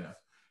Kobe's death,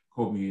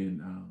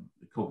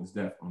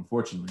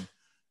 unfortunately,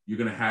 you're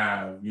gonna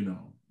have,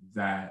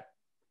 that.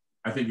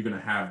 I think you're gonna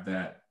have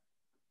that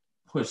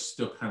push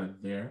still kind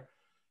of there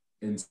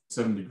in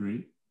some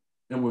degree.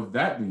 And with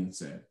that being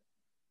said,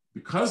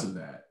 because of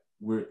that,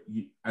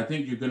 I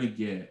think you're going to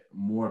get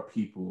more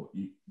people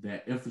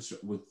that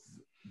infrastructure with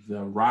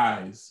the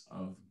rise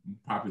of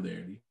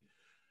popularity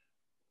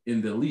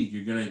in the league.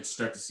 You're going to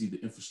start to see the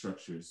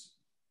infrastructures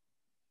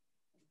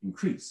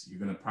increase. You're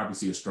going to probably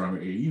see a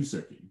stronger AAU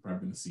circuit. You're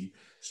probably going to see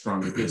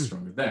stronger this,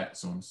 stronger that,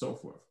 so on and so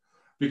forth.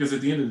 Because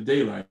at the end of the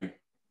day, like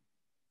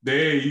the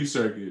AAU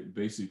circuit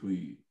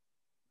basically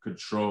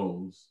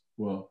controls,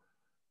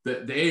 the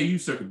AAU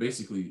circuit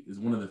basically is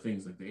one of the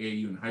things, like the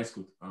AAU and high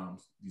school,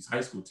 these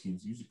high school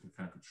teams usually can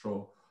kind of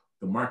control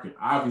the market.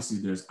 Obviously,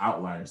 there's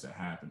outliers that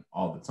happen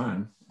all the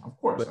time. Of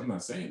course, but I'm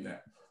not saying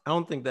that. I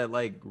don't think that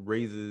like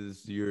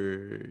raises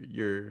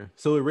your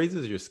so it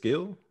raises your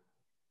skill,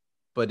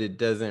 but it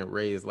doesn't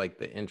raise like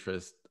the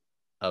interest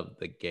of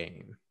the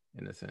game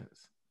in a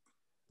sense.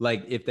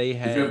 Like if you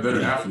have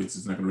better athletes,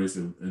 it's not going to raise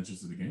the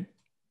interest of the game.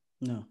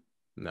 No.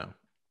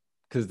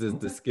 Because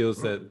the skill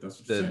set,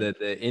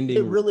 the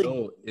ending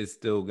result is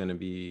still going to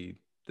be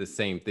the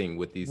same thing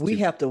with these. We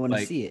have to want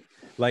to see it.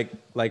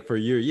 Like for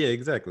your, yeah,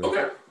 exactly.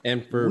 Okay.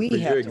 And for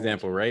your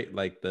example, right?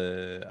 Like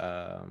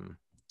the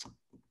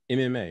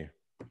MMA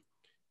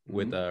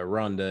with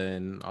Ronda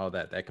and all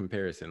that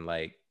comparison,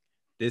 like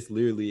this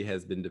literally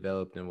has been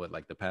developed in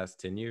like the past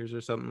 10 years or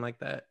something like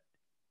that.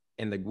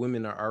 And the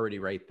women are already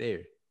right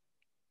there.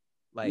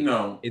 Like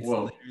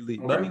literally,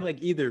 but I mean, like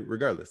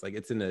regardless, like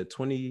it's in a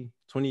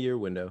 20-year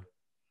window.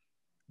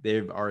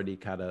 They've already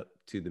caught up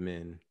to the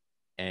men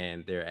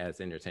and they're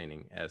as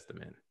entertaining as the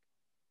men.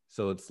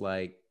 So it's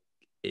like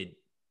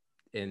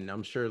and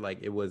I'm sure like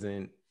it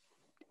wasn't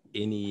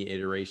any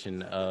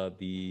iteration of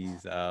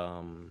these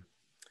AAU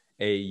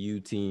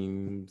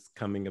teams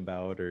coming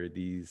about or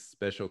these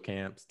special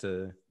camps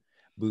to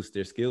boost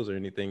their skills or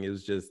anything. It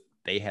was just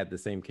they had the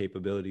same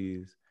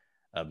capabilities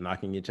of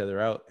knocking each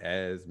other out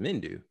as men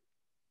do.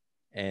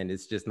 And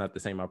it's just not the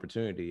same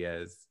opportunity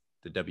as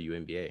the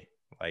WNBA.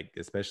 Like,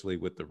 especially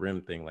with the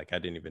rim thing, like I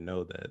didn't even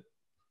know that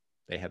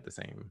they had the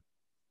same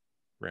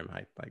rim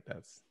height. Like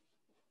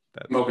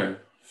Okay,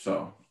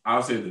 so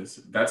I'll say this.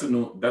 That's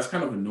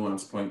kind of a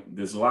nuanced point.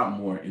 There's a lot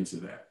more into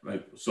that.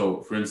 Like,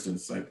 so for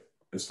instance, like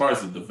as far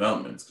as the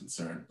development is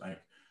concerned,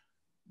 like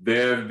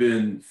there have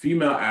been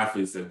female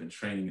athletes that have been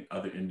training in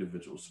other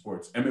individual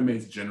sports. MMA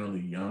is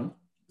generally young.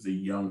 It's a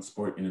young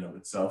sport in and of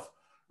itself.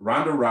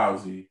 Ronda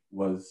Rousey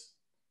was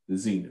the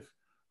zenith.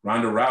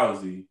 Ronda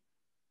Rousey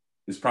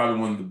is probably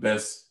one of the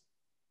best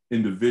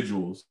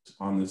individuals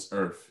on this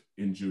earth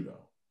in judo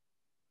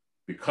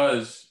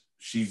because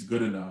she's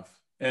good enough.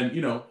 And,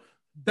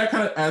 that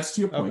kind of adds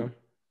to your point. Okay.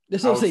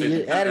 That's what I'm saying.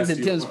 You're adding to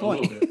Tim's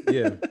point.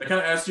 Yeah. That kind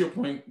of adds to your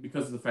point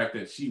because of the fact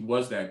that she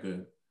was that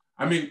good.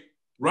 I mean,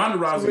 Ronda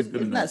Rousey is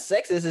good enough. It's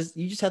not sexist.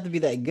 You just have to be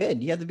that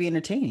good. You have to be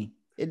entertaining.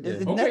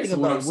 It's nothing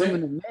about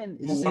women and men.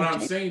 What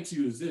I'm saying to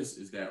you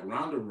is that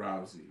Ronda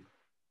Rousey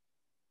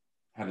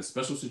had a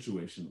special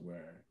situation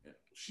where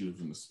she was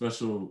in a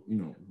special,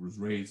 was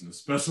raised in a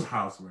special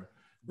house where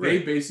they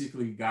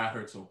basically got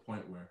her to a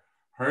point where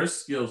her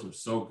skills were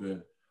so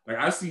good. Like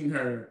I've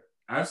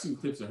seen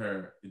clips of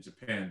her in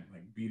Japan,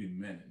 like beating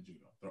men in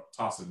judo,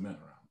 tossing men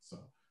around. So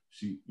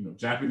she,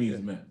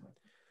 Japanese men. Like,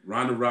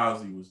 Ronda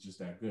Rousey was just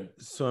that good.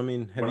 So I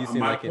mean, have you seen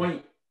my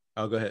point?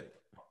 Oh, go ahead.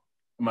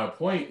 My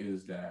point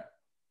is that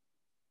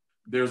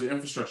there's an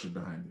infrastructure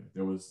behind it.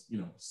 There was,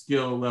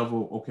 skill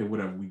level. Okay,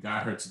 whatever. We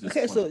got her to this.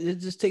 Okay, point. So it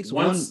just takes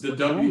one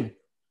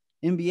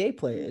NBA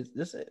player.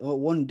 That's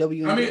one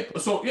WNBA. I mean,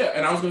 so yeah,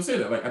 and I was gonna say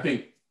that. Like, I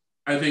think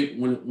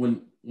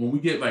when we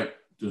get like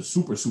the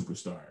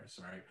superstars,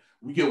 right?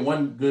 We get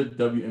one good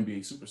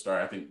WNBA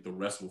superstar. I think the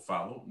rest will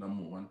follow.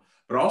 Number one,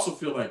 but I also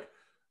feel like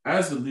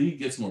as the league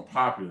gets more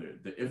popular,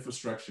 the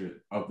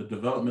infrastructure of the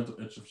developmental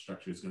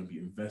infrastructure is going to be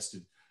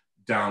invested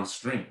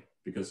downstream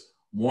because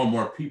more and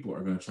more people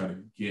are going to try to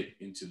get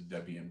into the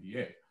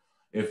WNBA.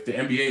 If the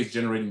NBA is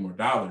generating more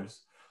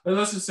dollars,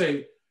 let's just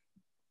say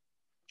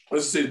the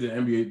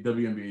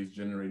WNBA is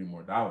generating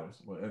more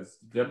dollars. Well, as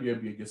the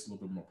WNBA gets a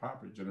little bit more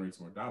popular, generates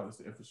more dollars,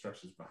 the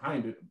infrastructure is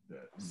behind it,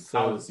 the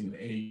college team, the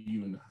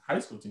AAU, and the high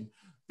school team,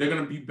 they're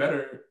going to be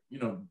better.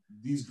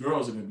 These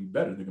girls are going to be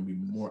better. They're going to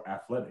be more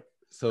athletic.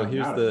 So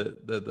here's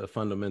the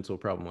fundamental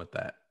problem with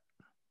that.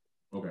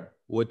 Okay.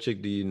 What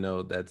chick do you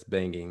know that's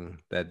banging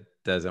that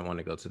doesn't want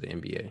to go to the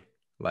NBA?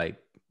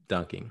 Like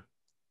dunking?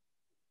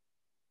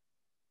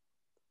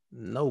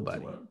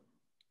 Nobody. So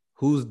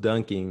who's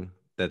dunking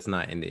that's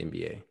not in the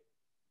NBA?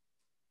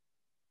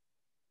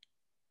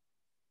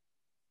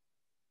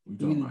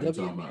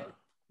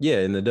 Yeah,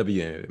 in the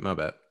WNBA. My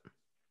bad.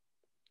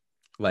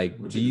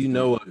 Like, do you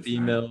know a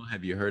female?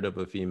 Have you heard of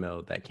a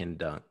female that can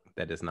dunk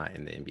that is not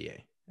in the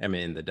NBA? I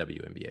mean, in the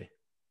WNBA.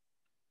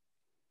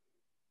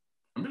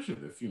 I'm not sure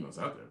there are females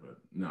out there, but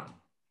no.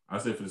 I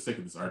say for the sake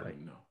of this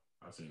argument, no.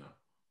 I'll say no.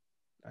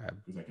 I've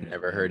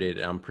never heard it.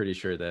 I'm pretty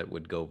sure that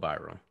would go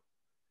viral.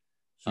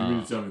 So you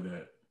mean to tell me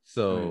that?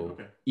 So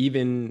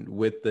even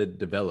with the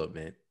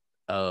development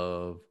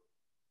of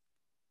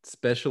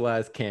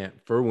specialized camp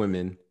for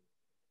women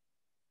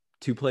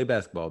to play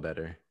basketball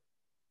better,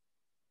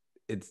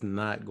 it's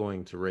not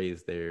going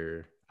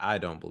to I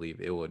don't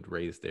believe it would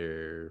raise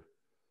their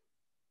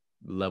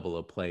level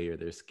of play or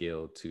their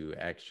skill to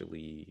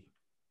actually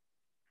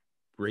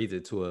raise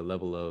it to a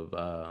level of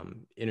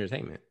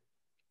entertainment,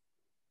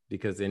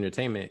 because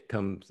entertainment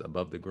comes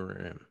above the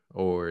rim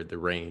or the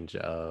range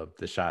of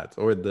the shots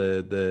or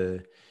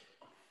the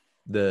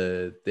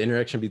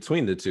interaction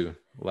between the two,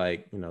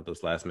 like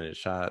those last minute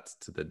shots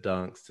to the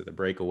dunks to the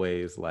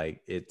breakaways.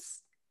 Like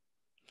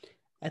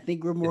I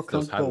think we're more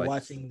comfortable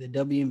watching the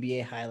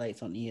WNBA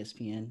highlights on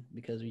ESPN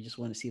because we just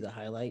want to see the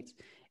highlights.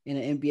 In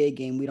an NBA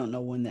game, we don't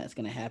know when that's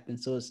going to happen,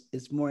 so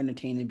it's more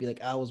entertaining to be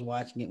like, I was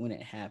watching it when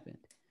it happened.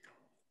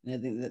 And I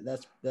think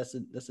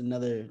that's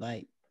another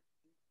like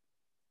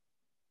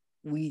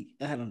I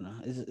don't know.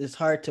 It's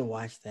hard to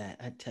watch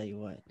that. I tell you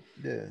what.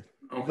 Yeah.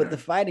 Okay. But the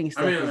fighting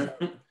stuff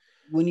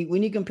when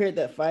you compare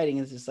that fighting,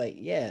 it's just like,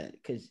 yeah,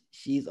 because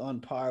she's on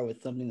par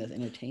with something that's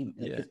entertainment.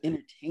 Like, it's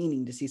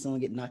entertaining to see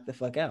someone get knocked the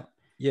fuck out.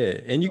 Yeah,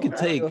 and you could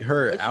take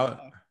her out.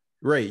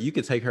 Right, you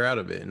could take her out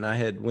of it. And I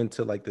had went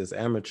to like this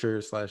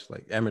amateur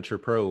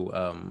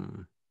pro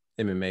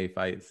MMA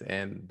fights,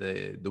 and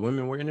the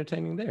women were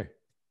entertaining there.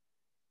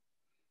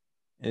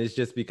 And it's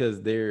just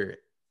because they're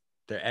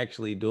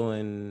actually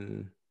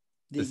doing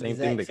the same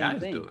thing the guys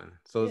doing.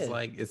 So it's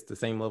like it's the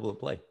same level of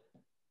play.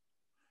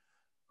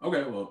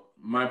 Okay, well,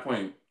 my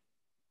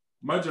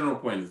general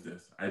point is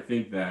this. I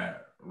think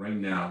that right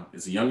now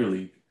it's a younger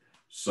league.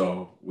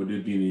 So with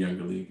it being a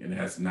younger league and it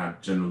has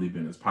not generally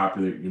been as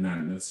popular, you're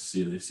not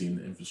necessarily seeing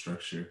the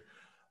infrastructure,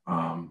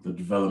 the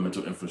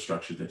developmental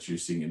infrastructure that you're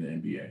seeing in the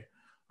NBA.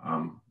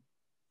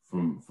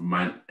 From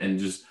my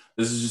this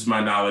is just my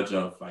knowledge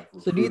of like.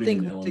 So do you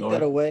think if we took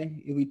that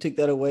away? If we took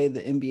that away,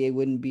 the NBA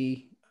wouldn't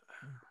be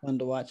fun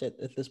to watch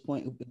at this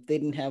point if they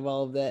didn't have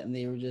all of that and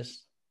they were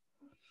just.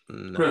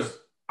 No. Chris,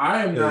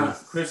 I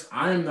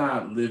am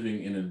not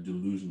living in a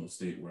delusional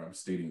state where I'm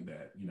stating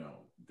that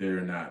there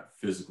are not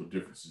physical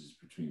differences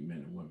between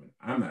men and women.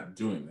 I'm not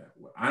doing that.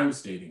 What I'm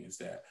stating is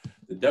that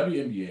the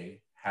WNBA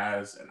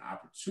has an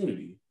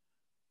opportunity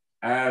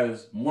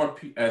as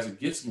it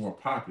gets more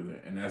popular,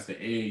 and as the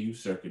AAU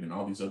circuit and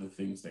all these other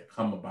things that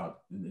come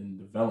about in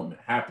development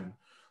happen,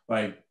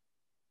 like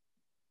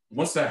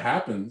once that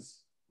happens,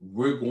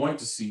 we're going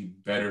to see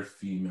better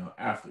female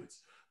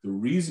athletes. The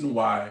reason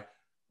why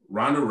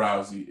Ronda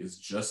Rousey is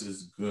just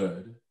as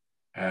good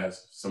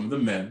as some of the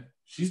men,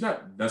 she's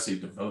not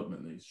necessarily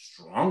developmentally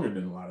stronger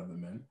than a lot of the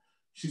men.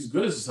 She's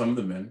good as some of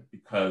the men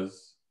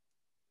because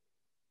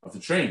of the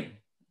training.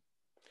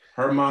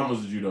 Her mom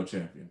was a judo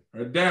champion.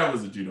 Her dad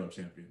was a judo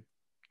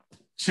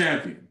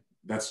champion.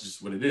 That's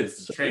just what it is.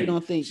 It's training. You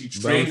don't think? She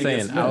trained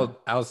against men.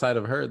 Outside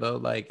of her though,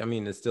 like I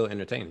mean, it's still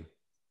entertaining.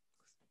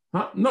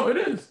 Huh? No, it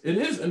is. It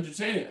is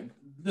entertaining.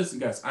 Listen,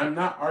 guys, I'm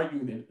not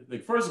arguing.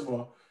 Like, first of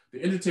all,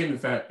 the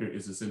entertainment factor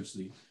is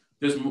essentially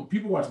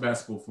people watch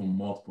basketball for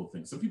multiple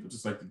things. Some people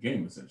just like the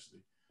game,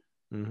 essentially.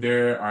 Mm-hmm.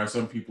 There are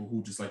some people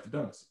who just like the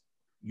dunks.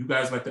 You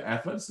guys like the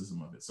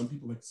athleticism of it. Some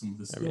people like some of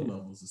the skill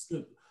levels, the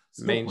skill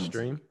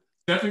mainstream. Points.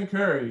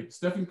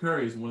 Stephen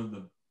Curry is one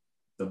of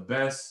the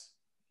best,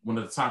 one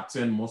of the top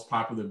 10 most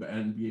popular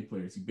NBA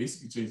players. He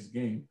basically changed the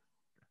game.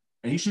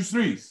 And he shoots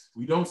threes.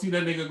 We don't see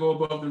that nigga go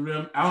above the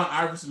rim. Allen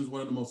Iverson is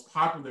one of the most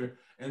popular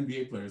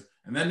NBA players.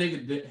 And that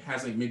nigga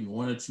has like maybe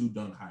 1 or 2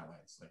 dunk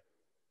highlights. Like,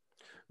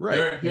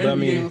 right. But I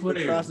mean,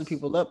 crossing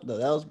people up though.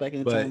 That was back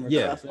in the time.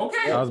 Yeah.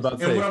 Okay. I was about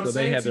to say, so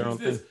they had their own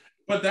thing.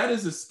 But that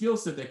is a skill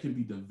set that can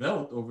be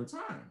developed over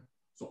time.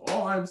 So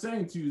all I'm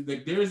saying to you is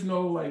like there's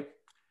no like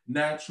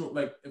natural,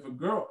 like if a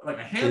girl, like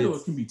a handle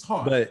can be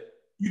taught. But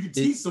you can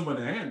teach someone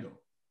to handle.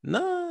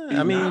 No,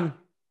 I mean,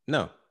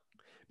 no.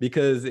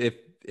 Because if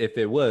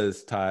it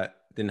was taught,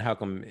 then how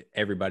come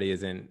everybody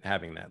isn't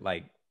having that?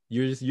 Like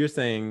you're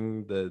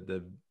saying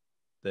the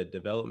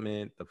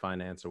development, the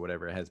finance or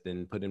whatever has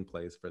been put in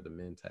place for the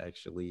men to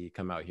actually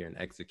come out here and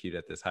execute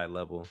at this high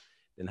level.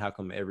 Then how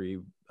come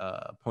every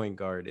point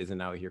guard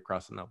isn't out here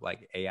crossing up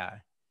like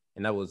AI?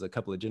 And that was a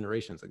couple of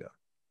generations ago.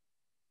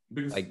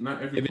 Because like,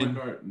 not every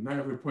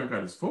point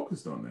guard is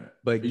focused on that.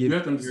 But you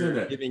have to understand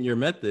that. Given your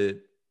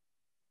method,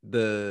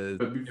 but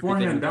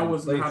beforehand, that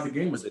wasn't how the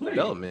game was played.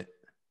 Development.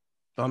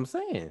 So I'm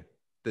saying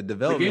the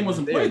development. The game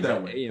wasn't played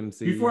that way. AMC.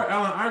 Before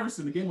Allen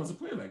Iverson, the game wasn't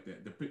played like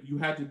that. You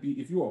had to be,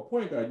 if you were a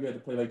point guard, you had to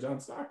play like John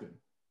Stockton.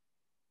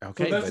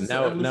 Okay, so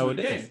but now it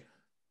is.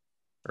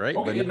 Right?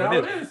 Okay, but now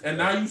it is. And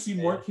now you see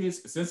more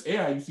kids, since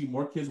AI, you see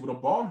more kids with a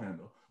ball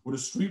handle, with a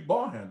street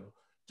ball handle.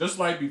 Just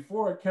like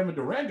before Kevin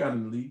Durant got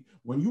in the league,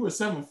 when you were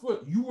 7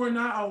 foot, you were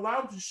not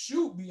allowed to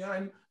shoot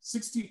beyond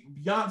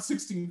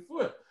 16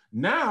 foot.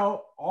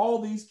 Now, all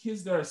these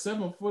kids that are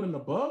 7 foot and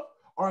above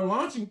are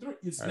launching through.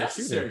 It's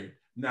necessary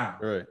now.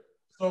 Right.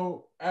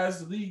 So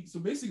as the league, so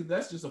basically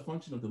that's just a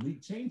function of the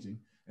league changing.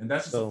 And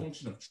that's just a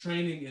function of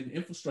training and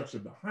infrastructure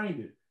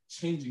behind it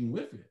changing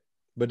with it.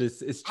 But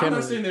it's I'm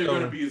not saying they're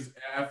going to be as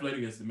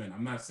athletic as the men.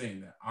 I'm not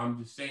saying that. I'm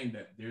just saying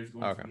that there's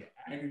going to be an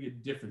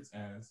aggregate difference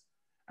as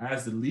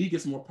the league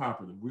gets more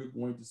popular. We're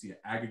going to see an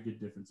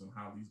aggregate difference on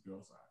how these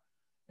girls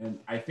are. And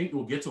I think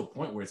we'll get to a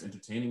point where it's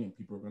entertaining and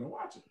people are going to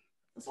watch it.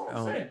 That's all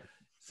I'm saying.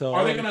 So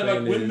are they going to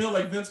like windmill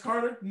like Vince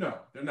Carter? No,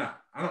 they're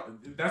not.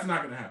 That's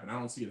not going to happen. I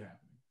don't see it happening.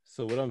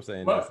 So what I'm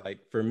saying is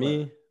like for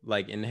me,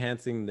 like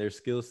enhancing their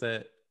skill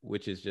set,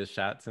 which is just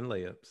shots and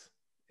layups,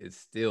 is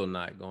still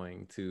not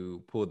going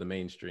to pull the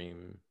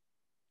mainstream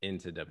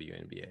into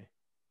WNBA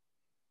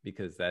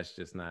because that's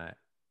just not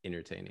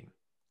entertaining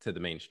to the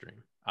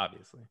mainstream,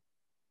 obviously.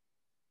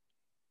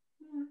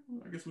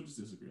 I guess we'll just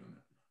disagree on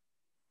that.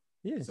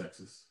 Yeah.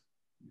 Sexist.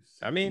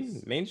 I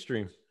mean,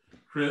 mainstream.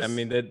 Chris. I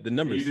mean, the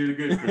numbers. You did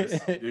good, Chris.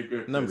 You did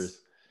good. Numbers.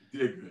 You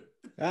did good.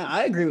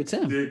 I agree with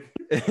Tim.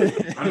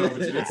 I know, but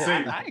you didn't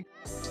say.